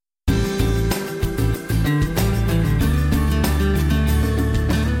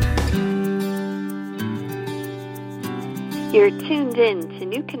You're tuned in to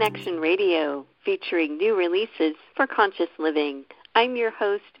New Connection Radio, featuring new releases for conscious living. I'm your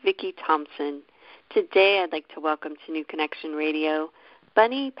host, Vicki Thompson. Today I'd like to welcome to New Connection Radio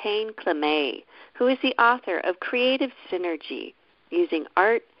Bunny Paine-Clemes, who is the author of Creative Synergy, Using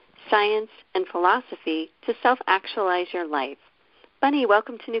Art, Science, and Philosophy to Self-Actualize Your Life. Bunny,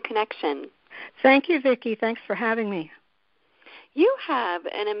 welcome to New Connection. Thank you, Vicki. Thanks for having me. You have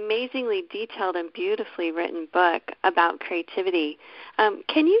an amazingly detailed and beautifully written book about creativity.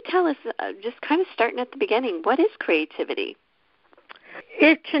 Can you tell us, just kind of starting at the beginning, what is creativity?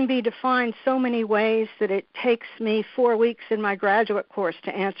 It can be defined so many ways that it takes me 4 weeks in my graduate course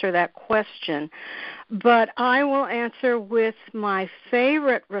to answer that question. But I will answer with my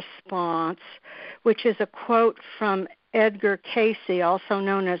favorite response, which is a quote from Edgar Cayce, also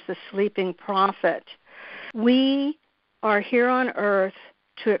known as the Sleeping Prophet. We are here on earth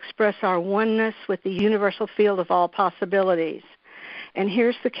to express our oneness with the universal field of all possibilities. And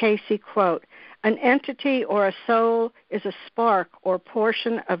here's the Cayce quote: "An entity or a soul is a spark or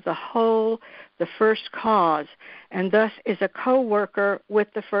portion of the whole, the first cause, and thus is a co-worker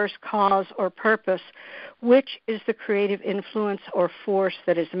with the first cause or purpose, which is the creative influence or force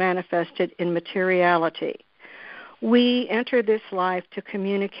that is manifested in materiality." We enter this life to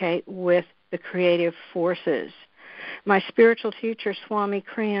communicate with the creative forces. My spiritual teacher, Swami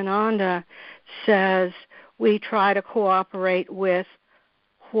Kriyananda, says we try to cooperate with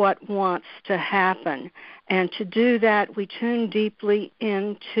what wants to happen. And to do that, we tune deeply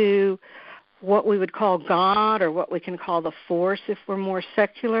into what we would call God, or what we can call the force if we're more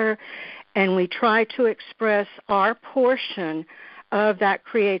secular, and we try to express our portion of that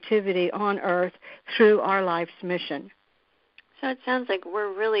creativity on earth through our life's mission. So it sounds like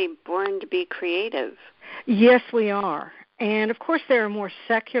we're really born to be creative. Yes, we are. And, of course, there are more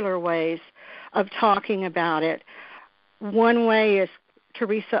secular ways of talking about it. One way is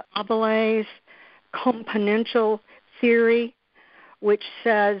Teresa Abelay's componential theory, which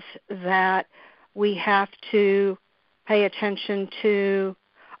says that we have to pay attention to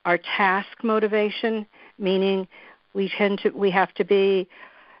our task motivation, meaning we have to be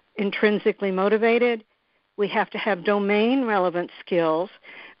intrinsically motivated. We have to have domain-relevant skills,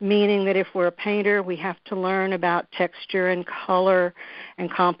 meaning that if we're a painter, we have to learn about texture and color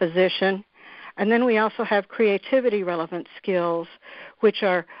and composition. And then we also have creativity-relevant skills, which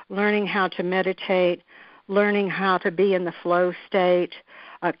are learning how to meditate, learning how to be in the flow state,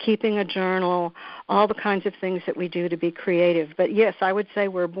 keeping a journal, all the kinds of things that we do to be creative. But yes, I would say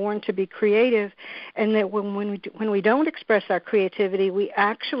we're born to be creative, and that when we don't express our creativity, we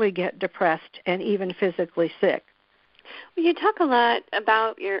actually get depressed and even physically sick. Well, you talk a lot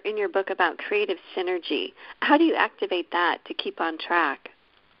about in your book about creative synergy. How do you activate that to keep on track?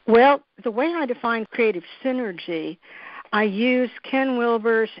 Well, the way I define creative synergy, I use Ken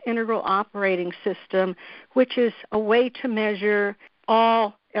Wilber's integral operating system, which is a way to measure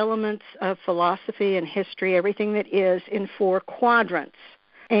all elements of philosophy and history, everything that is, in 4 quadrants.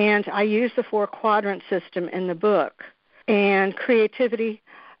 And I use the 4-quadrant system in the book. And creativity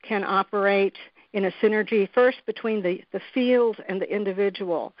can operate in a synergy first between the field and the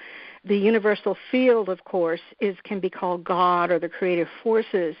individual. The universal field, of course, can be called God or the creative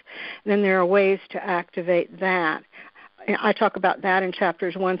forces. And then there are ways to activate that. I talk about that in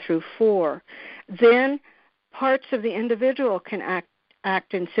chapters 1 through 4. Then parts of the individual can act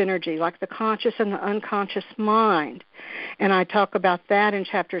in synergy, like the conscious and the unconscious mind. And I talk about that in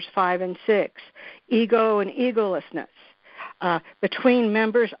chapters 5 and 6. Ego and egolessness. Between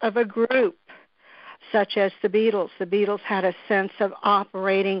members of a group, such as the Beatles. The Beatles had a sense of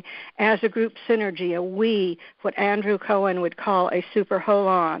operating as a group synergy, a we, what Andrew Cohen would call a super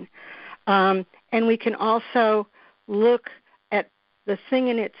holon. And we can also look at the thing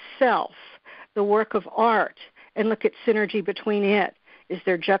in itself, the work of art, and look at synergy between it. Is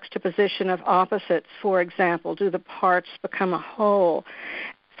there juxtaposition of opposites, for example? Do the parts become a whole?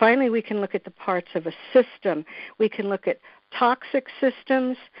 Finally, we can look at the parts of a system. We can look at toxic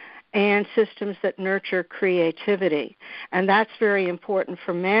systems and systems that nurture creativity. And that's very important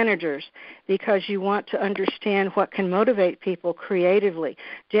for managers, because you want to understand what can motivate people creatively.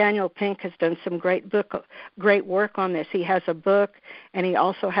 Daniel Pink has done some great work on this. He has a book, and he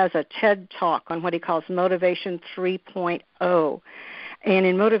also has a TED Talk on what he calls Motivation 3.0. And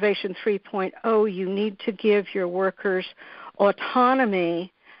in Motivation 3.0, you need to give your workers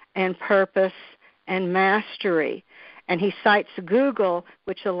autonomy and purpose and mastery. And he cites Google,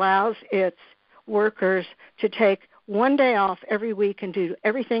 which allows its workers to take one day off every week and do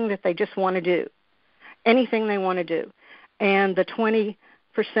everything that they just want to do, anything they want to do. And the 20%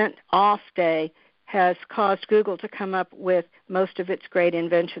 off day has caused Google to come up with most of its great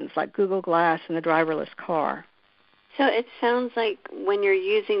inventions, like Google Glass and the driverless car. So it sounds like when you're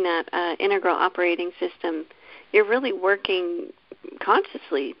using that integral operating system, you're really working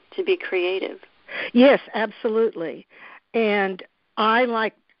consciously to be creative. Yes, absolutely. And I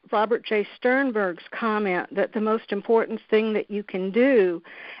like Robert J. Sternberg's comment that the most important thing that you can do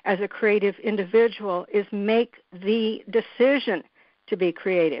as a creative individual is make the decision to be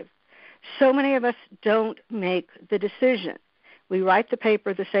creative. So many of us don't make the decision. We write the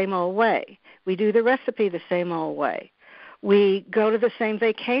paper the same old way. We do the recipe the same old way. We go to the same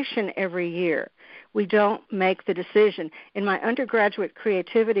vacation every year. We don't make the decision. In my undergraduate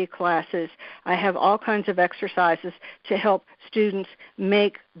creativity classes, I have all kinds of exercises to help students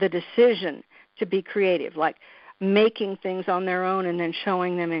make the decision to be creative, like making things on their own and then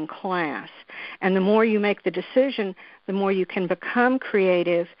showing them in class. And the more you make the decision, the more you can become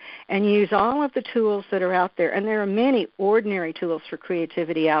creative and use all of the tools that are out there. And there are many ordinary tools for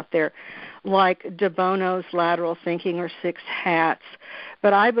creativity out there, like De Bono's lateral thinking or 6 hats.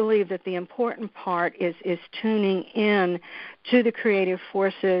 But I believe that the important part is tuning in to the creative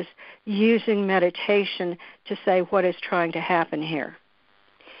forces, using meditation to say what is trying to happen here.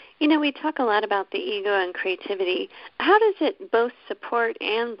 You know, we talk a lot about the ego and creativity. How does it both support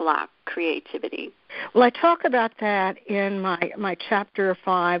and block creativity? Well, I talk about that in my chapter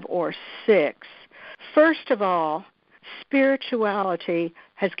 5 or 6. First of all, spirituality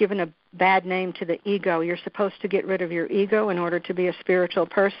has given a bad name to the ego. You're supposed to get rid of your ego in order to be a spiritual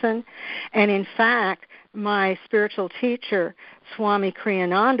person. And in fact, my spiritual teacher, Swami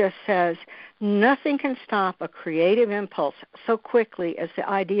Kriyananda, says nothing can stop a creative impulse so quickly as the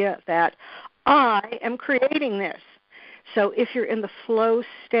idea that I am creating this. So if you're in the flow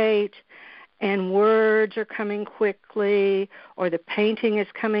state and words are coming quickly or the painting is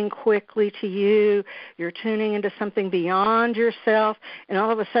coming quickly to you, you're tuning into something beyond yourself, and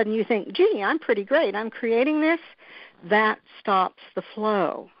all of a sudden you think, gee, I'm pretty great, I'm creating this, that stops the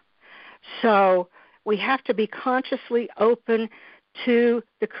flow. So we have to be consciously open to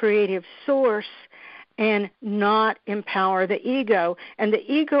the creative source and not empower the ego. And the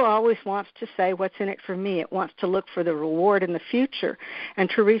ego always wants to say, what's in it for me? It wants to look for the reward in the future. And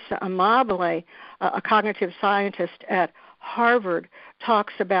Teresa Amabile, a cognitive scientist at Harvard,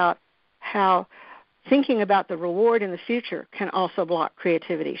 talks about how thinking about the reward in the future can also block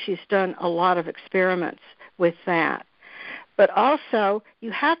creativity. She's done a lot of experiments with that. But also,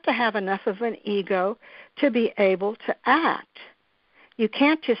 you have to have enough of an ego to be able to act. You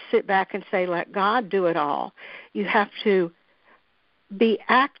can't just sit back and say, let God do it all. You have to be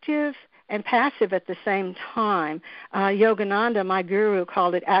active and passive at the same time. Yogananda, my guru,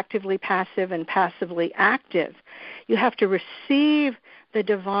 called it actively passive and passively active. You have to receive the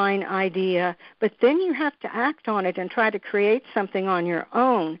divine idea, but then you have to act on it and try to create something on your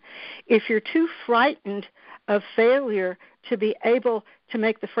own. If you're too frightened of failure to be able to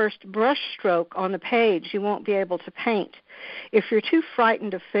make the first brush stroke on the page, you won't be able to paint. If you're too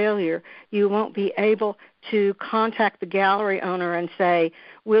frightened of failure, you won't be able to contact the gallery owner and say,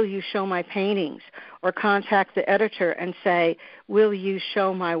 will you show my paintings? Or contact the editor and say, will you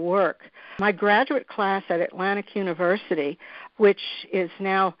show my work? My graduate class at Atlantic University, which is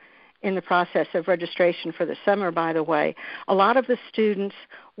now in the process of registration for the summer, by the way, a lot of the students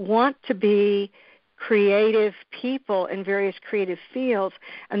want to be creative people in various creative fields,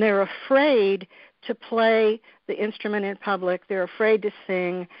 and they're afraid to play the instrument in public. They're afraid to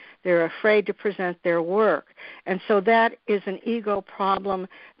sing. They're afraid to present their work. And so that is an ego problem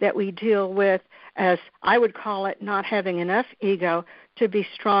that we deal with, as I would call it, not having enough ego to be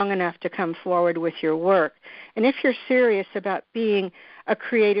strong enough to come forward with your work. And if you're serious about being a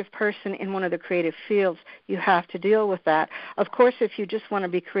creative person in one of the creative fields, you have to deal with that. Of course, if you just want to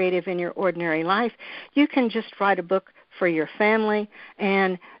be creative in your ordinary life, you can just write a book for your family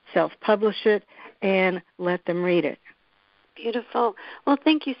and self-publish it and let them read it. Beautiful. Well,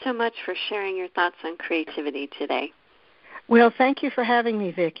 thank you so much for sharing your thoughts on creativity today. Well, thank you for having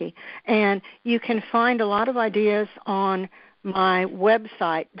me, Vicki. And you can find a lot of ideas on my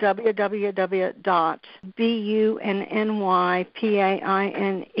website,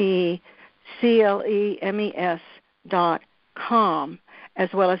 www.bunnypaine-clemes.com, as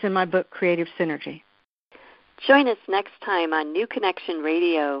well as in my book, Creative Synergy. Join us next time on New Connection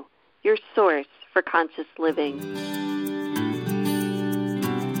Radio, your source for conscious living.